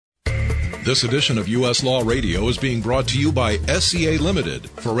This edition of U.S. Law Radio is being brought to you by SCA Limited,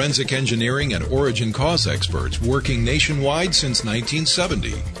 forensic engineering and origin cause experts working nationwide since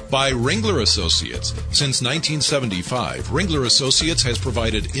 1970. By Ringler Associates. Since 1975, Ringler Associates has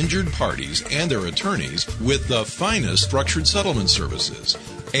provided injured parties and their attorneys with the finest structured settlement services.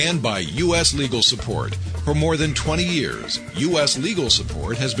 And by U.S. Legal Support. For more than 20 years, U.S. Legal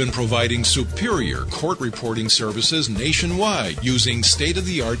Support has been providing superior court reporting services nationwide using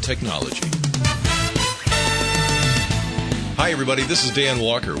state-of-the-art technology. Hi, everybody. This is Dan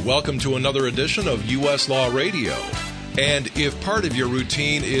Walker. Welcome to another edition of U.S. Law Radio. And if part of your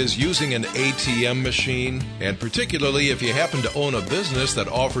routine is using an ATM machine, and particularly if you happen to own a business that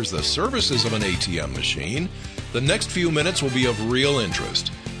offers the services of an ATM machine, the next few minutes will be of real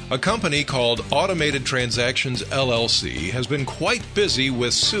interest. A company called Automated Transactions, LLC, has been quite busy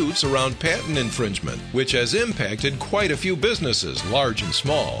with suits around patent infringement, which has impacted quite a few businesses, large and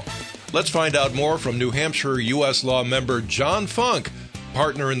small. Let's find out more from New Hampshire U.S. Law member John Funk,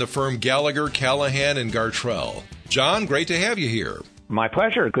 partner in the firm Gallagher, Callahan, and Gartrell. John, great to have you here. My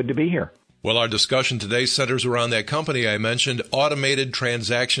pleasure. Good to be here. Well, our discussion today centers around that company I mentioned, Automated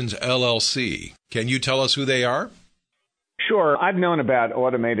Transactions, LLC. Can you tell us who they are? Sure. I've known about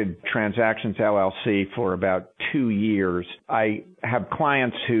Automated Transactions, LLC for about 2 years. I have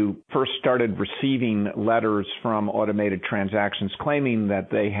clients who first started receiving letters from Automated Transactions claiming that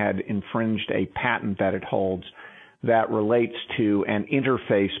they had infringed a patent that it holds that relates to an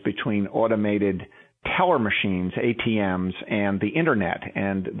interface between automated teller machines, ATMs, and the Internet,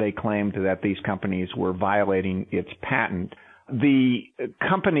 and they claimed that these companies were violating its patent. The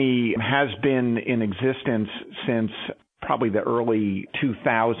company has been in existence since probably the early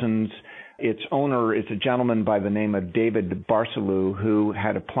 2000s. Its owner is a gentleman by the name of David Barsalou, who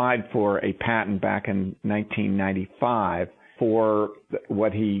had applied for a patent back in 1995 for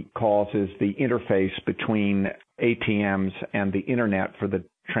what he calls is the interface between ATMs and the Internet for the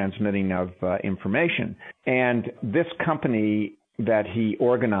transmitting of information. And this company that he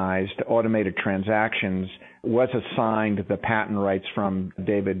organized, Automated Transactions, was assigned the patent rights from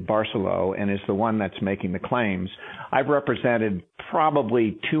David Barsalou and is the one that's making the claims. I've represented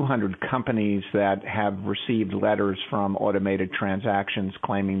probably 200 companies that have received letters from Automated Transactions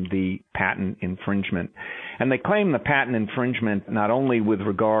claiming the patent infringement. And they claim the patent infringement not only with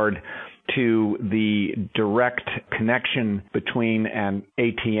regard to the direct connection between an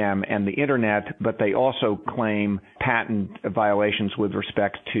ATM and the Internet, but they also claim patent violations with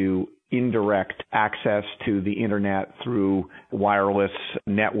respect to indirect access to the Internet through wireless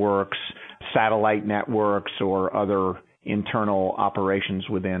networks, satellite networks, or other internal operations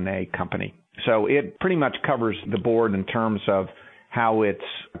within a company. So it pretty much covers the board in terms of how it's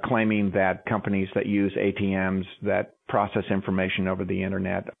claiming that companies that use ATMs that process information over the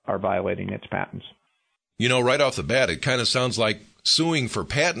Internet are violating its patents. You know, right off the bat, it kind of sounds like suing for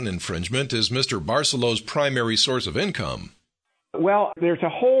patent infringement is Mr. Barsalou's primary source of income. Well, there's a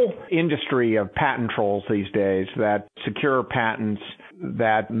whole industry of patent trolls these days that secure patents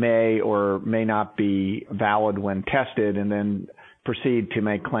that may or may not be valid when tested and then proceed to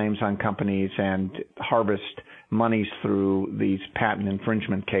make claims on companies and harvest monies through these patent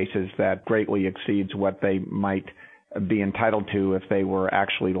infringement cases that greatly exceeds what they might be entitled to if they were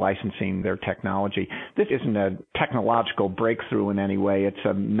actually licensing their technology. This isn't a technological breakthrough in any way. It's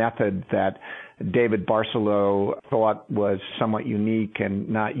a method that David Barsalou thought was somewhat unique and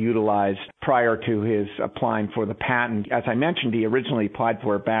not utilized prior to his applying for the patent. As I mentioned, he originally applied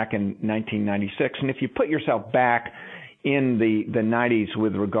for it back in 1996. And if you put yourself back in the 90s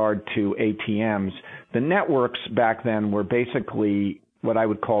with regard to ATMs, the networks back then were basically what I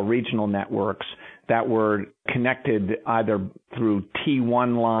would call regional networks that were connected either through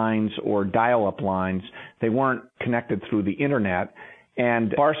T1 lines or dial-up lines. They weren't connected through the Internet.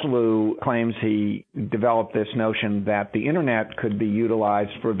 And Barsalou claims he developed this notion that the Internet could be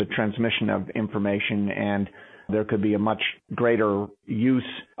utilized for the transmission of information and there could be a much greater use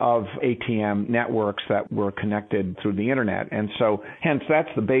of ATM networks that were connected through the Internet. And so, hence, that's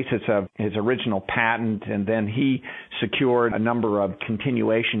the basis of his original patent. And then he secured a number of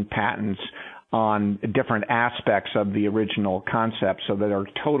continuation patents on different aspects of the original concept, so there are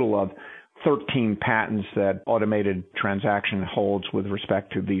a total of 13 patents that Automated Transaction holds with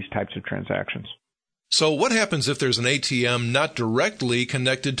respect to these types of transactions. So what happens if there's an ATM not directly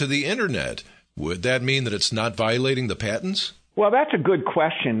connected to the Internet? Would that mean that it's not violating the patents? Well, that's a good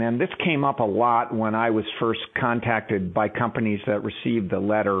question, and this came up a lot when I was first contacted by companies that received the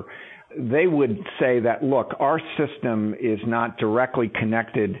letter. They would say that, look, our system is not directly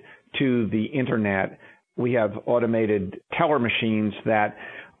connected to the Internet. We have automated teller machines that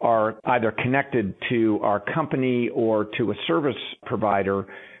are either connected to our company or to a service provider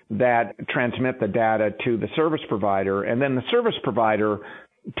that transmit the data to the service provider. And then the service provider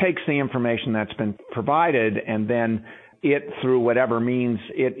takes the information that's been provided, and then it, through whatever means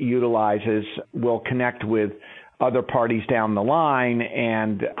it utilizes, will connect with other parties down the line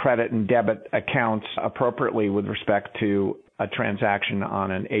and credit and debit accounts appropriately with respect to a transaction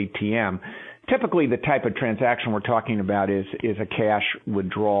on an ATM. Typically, the type of transaction we're talking about is a cash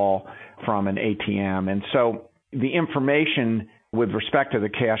withdrawal from an ATM. And so the information with respect to the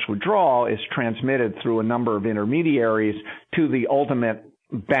cash withdrawal is transmitted through a number of intermediaries to the ultimate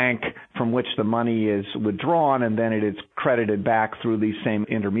bank from which the money is withdrawn, and then it is credited back through these same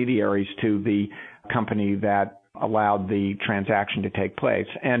intermediaries to the company that allowed the transaction to take place.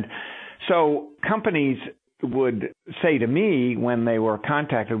 And so companies would say to me when they were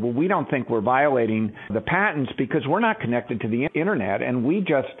contacted, well, we don't think we're violating the patents because we're not connected to the internet, and we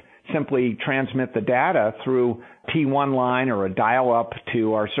just simply transmit the data through T1 line or a dial-up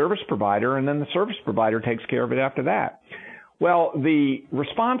to our service provider, and then the service provider takes care of it after that. Well, the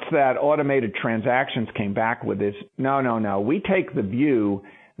response that Automated Transactions came back with is, no. We take the view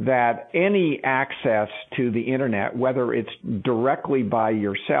that any access to the internet, whether it's directly by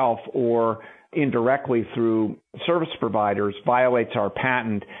yourself or indirectly through service providers, violates our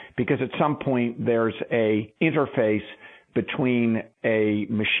patent because at some point there's a interface between a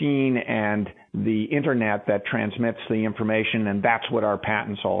machine and the internet that transmits the information, and that's what our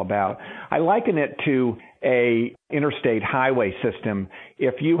patent's all about. I liken it to a interstate highway system.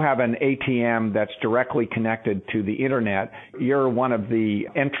 If you have an ATM that's directly connected to the internet, you're one of the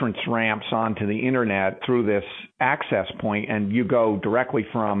entrance ramps onto the internet through this access point, and you go directly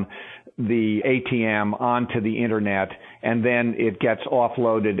from the ATM onto the internet, and then it gets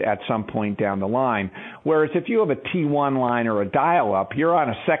offloaded at some point down the line. Whereas if you have a T1 line or a dial-up, you're on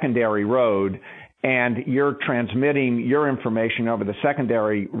a secondary road, and you're transmitting your information over the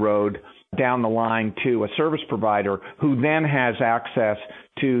secondary road down the line to a service provider who then has access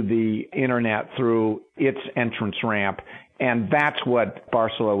to the internet through its entrance ramp. And that's what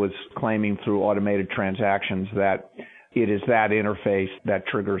Barcelo was claiming through Automated Transactions, that it is that interface that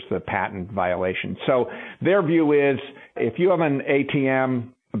triggers the patent violation. So their view is if you have an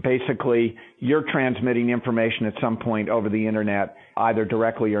ATM, basically you're transmitting information at some point over the internet, either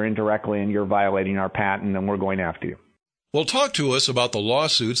directly or indirectly, and you're violating our patent, and we're going after you. Well, talk to us about the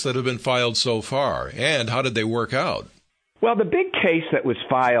lawsuits that have been filed so far, and how did they work out? Well, the big case that was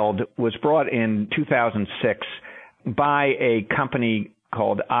filed was brought in 2006 by a company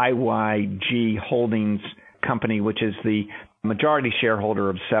called IYG Holdings Company, which is the majority shareholder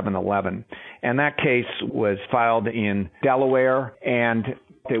of 7-Eleven. And that case was filed in Delaware, and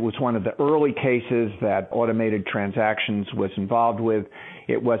it was one of the early cases that Automated Transactions was involved with.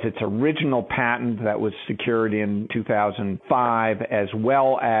 It was its original patent that was secured in 2005, as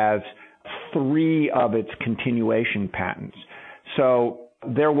well as 3 of its continuation patents. So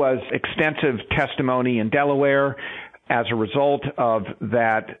there was extensive testimony in Delaware. As a result of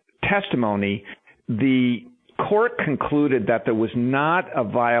that testimony, the court concluded that there was not a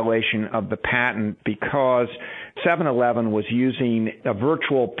violation of the patent because 7-Eleven was using a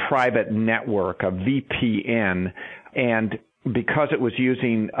virtual private network, a VPN, and because it was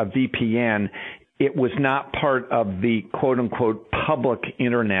using a VPN, it was not part of the quote-unquote public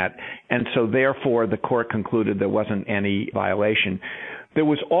internet, and so therefore the court concluded there wasn't any violation. There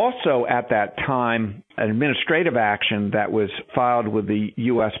was also at that time an administrative action that was filed with the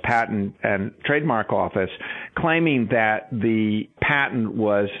U.S. Patent and Trademark Office claiming that the patent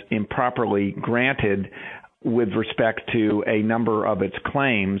was improperly granted with respect to a number of its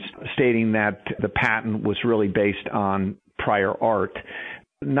claims, stating that the patent was really based on prior art.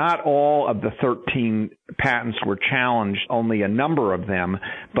 Not all of the 13 patents were challenged, only a number of them,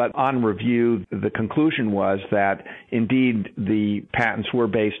 but on review, the conclusion was that indeed the patents were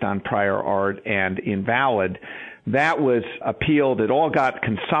based on prior art and invalid. That was appealed. It all got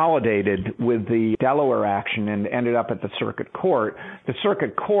consolidated with the Delaware action and ended up at the circuit court. The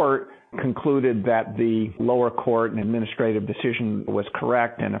circuit court concluded that the lower court and administrative decision was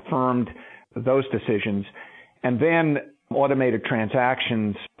correct and affirmed those decisions. And then Automated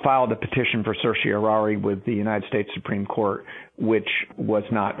Transactions filed a petition for certiorari with the United States Supreme Court, which was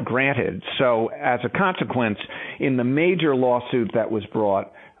not granted. So as a consequence, in the major lawsuit that was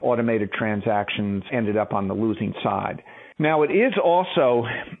brought, Automated Transactions ended up on the losing side. Now, it is also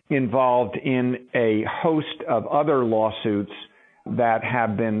involved in a host of other lawsuits that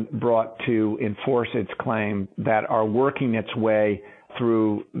have been brought to enforce its claim that are working its way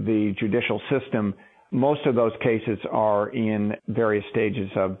through the judicial system. most of those cases are in various stages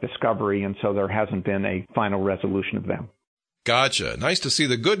of discovery, and so there hasn't been a final resolution of them. Gotcha. Nice to see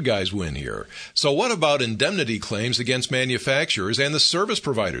the good guys win here. So what about indemnity claims against manufacturers and the service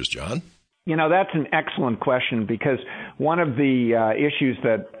providers, John? That's an excellent question, because one of the issues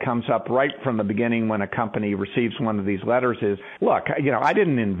that comes up right from the beginning when a company receives one of these letters is, look, I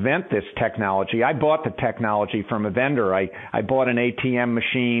didn't invent this technology. I bought the technology from a vendor. I bought an ATM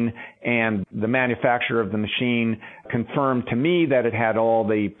machine, and the manufacturer of the machine confirmed to me that it had all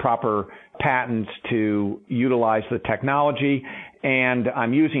the proper patents to utilize the technology. And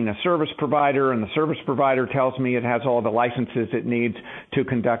I'm using a service provider, and the service provider tells me it has all the licenses it needs to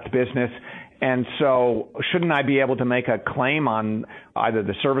conduct business. And so shouldn't I be able to make a claim on either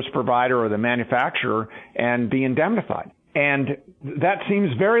the service provider or the manufacturer and be indemnified? And that seems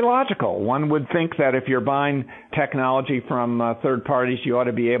very logical. One would think that if you're buying technology from third parties, you ought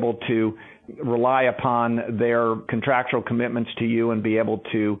to be able to rely upon their contractual commitments to you and be able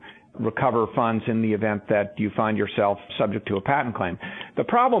to recover funds in the event that you find yourself subject to a patent claim. The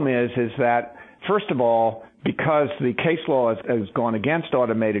problem is that, first of all, because the case law has gone against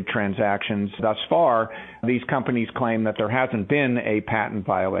automated transactions thus far, these companies claim that there hasn't been a patent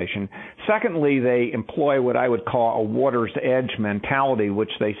violation. Secondly, they employ what I would call a water's edge mentality,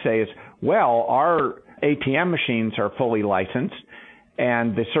 which they say is, well, our ATM machines are fully licensed,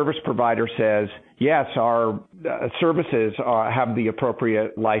 and the service provider says, yes, our services have the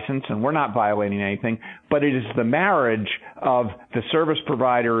appropriate license, and we're not violating anything, but it is the marriage of the service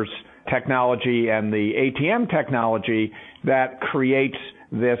provider's technology and the ATM technology that creates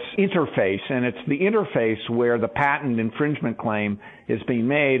this interface, and it's the interface where the patent infringement claim is being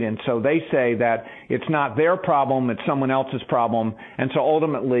made. And so they say that it's not their problem, it's someone else's problem, and so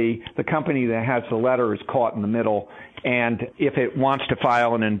ultimately the company that has the letter is caught in the middle. And if it wants to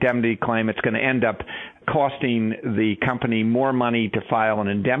file an indemnity claim, it's going to end up costing the company more money to file an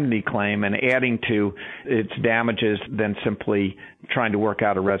indemnity claim and adding to its damages than simply trying to work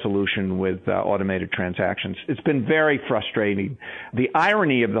out a resolution with automated transactions. It's been very frustrating. The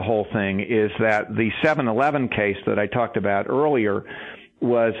irony of the whole thing is that the 7-Eleven case that I talked about earlier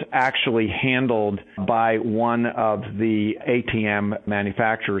was actually handled by one of the ATM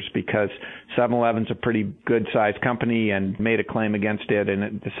manufacturers, because 7-Eleven's a pretty good-sized company and made a claim against it, and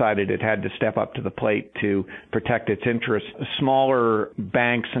it decided it had to step up to the plate to protect its interests. Smaller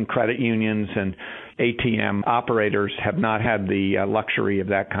banks and credit unions and ATM operators have not had the luxury of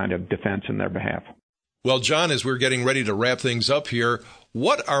that kind of defense in their behalf. Well, John, as we're getting ready to wrap things up here,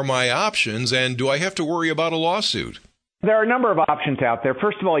 what are my options, and do I have to worry about a lawsuit? There are a number of options out there.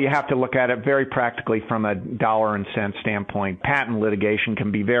 First of all, you have to look at it very practically from a dollar and cent standpoint. Patent litigation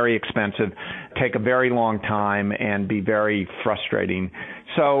can be very expensive, take a very long time, and be very frustrating.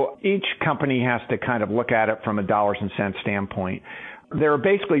 So each company has to kind of look at it from a dollars and cents standpoint. There have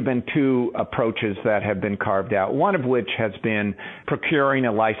basically been two approaches that have been carved out, one of which has been procuring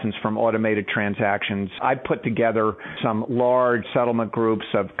a license from automated transactions. I put together some large settlement groups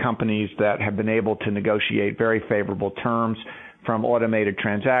of companies that have been able to negotiate very favorable terms from automated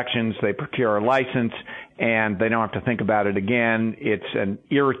transactions. They procure a license, and they don't have to think about it again. It's an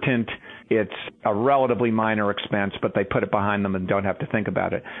irritant. It's a relatively minor expense, but they put it behind them and don't have to think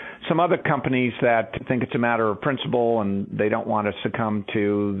about it. Some other companies that think it's a matter of principle and they don't want to succumb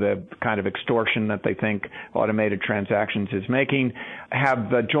to the kind of extortion that they think automated transactions is making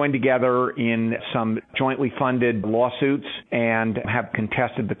have joined together in some jointly funded lawsuits and have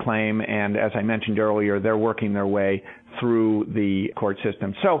contested the claim. And as I mentioned earlier, they're working their way through the court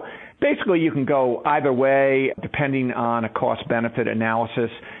system. So basically, you can go either way depending on a cost-benefit analysis.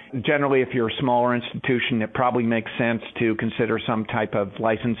 Generally, if you're a smaller institution, it probably makes sense to consider some type of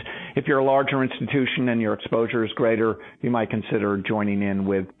license. If you're a larger institution and your exposure is greater, you might consider joining in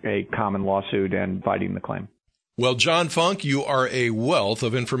with a common lawsuit and fighting the claim. Well, John Funk, you are a wealth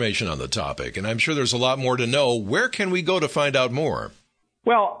of information on the topic, and I'm sure there's a lot more to know. Where can we go to find out more?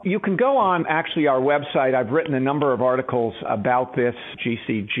 Well, you can go on actually our website. I've written a number of articles about this,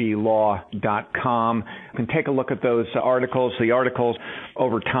 gcglaw.com. You can take a look at those articles. The articles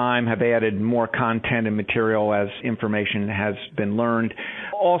over time have added more content and material as information has been learned.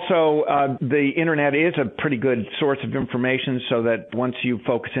 Also, the Internet is a pretty good source of information, so that once you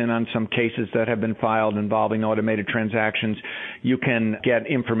focus in on some cases that have been filed involving automated transactions, you can get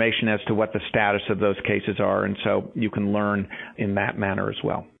information as to what the status of those cases are, and so you can learn in that manner as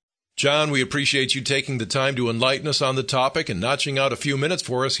well. John, we appreciate you taking the time to enlighten us on the topic and notching out a few minutes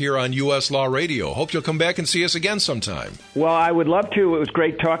for us here on U.S. Law Radio. Hope you'll come back and see us again sometime. Well, I would love to. It was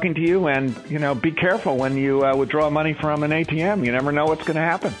great talking to you, and, be careful when you withdraw money from an ATM. You never know what's going to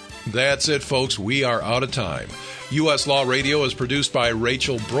happen. That's it, folks. We are out of time. U.S. Law Radio is produced by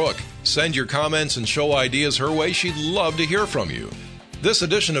Rachel Brook. Send your comments and show ideas her way. She'd love to hear from you. This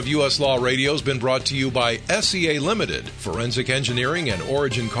edition of U.S. Law Radio has been brought to you by SEA Limited, forensic engineering and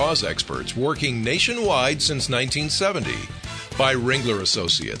origin cause experts working nationwide since 1970. By Ringler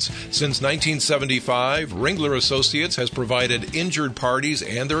Associates. Since 1975, Ringler Associates has provided injured parties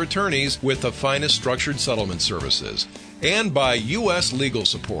and their attorneys with the finest structured settlement services. And by U.S. Legal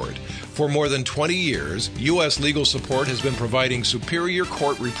Support. For more than 20 years, U.S. Legal Support has been providing superior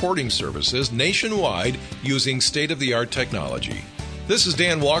court reporting services nationwide using state-of-the-art technology. This is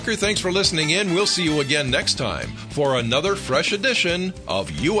Dan Walker. Thanks for listening in. We'll see you again next time for another fresh edition of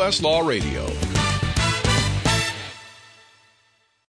U.S. Law Radio.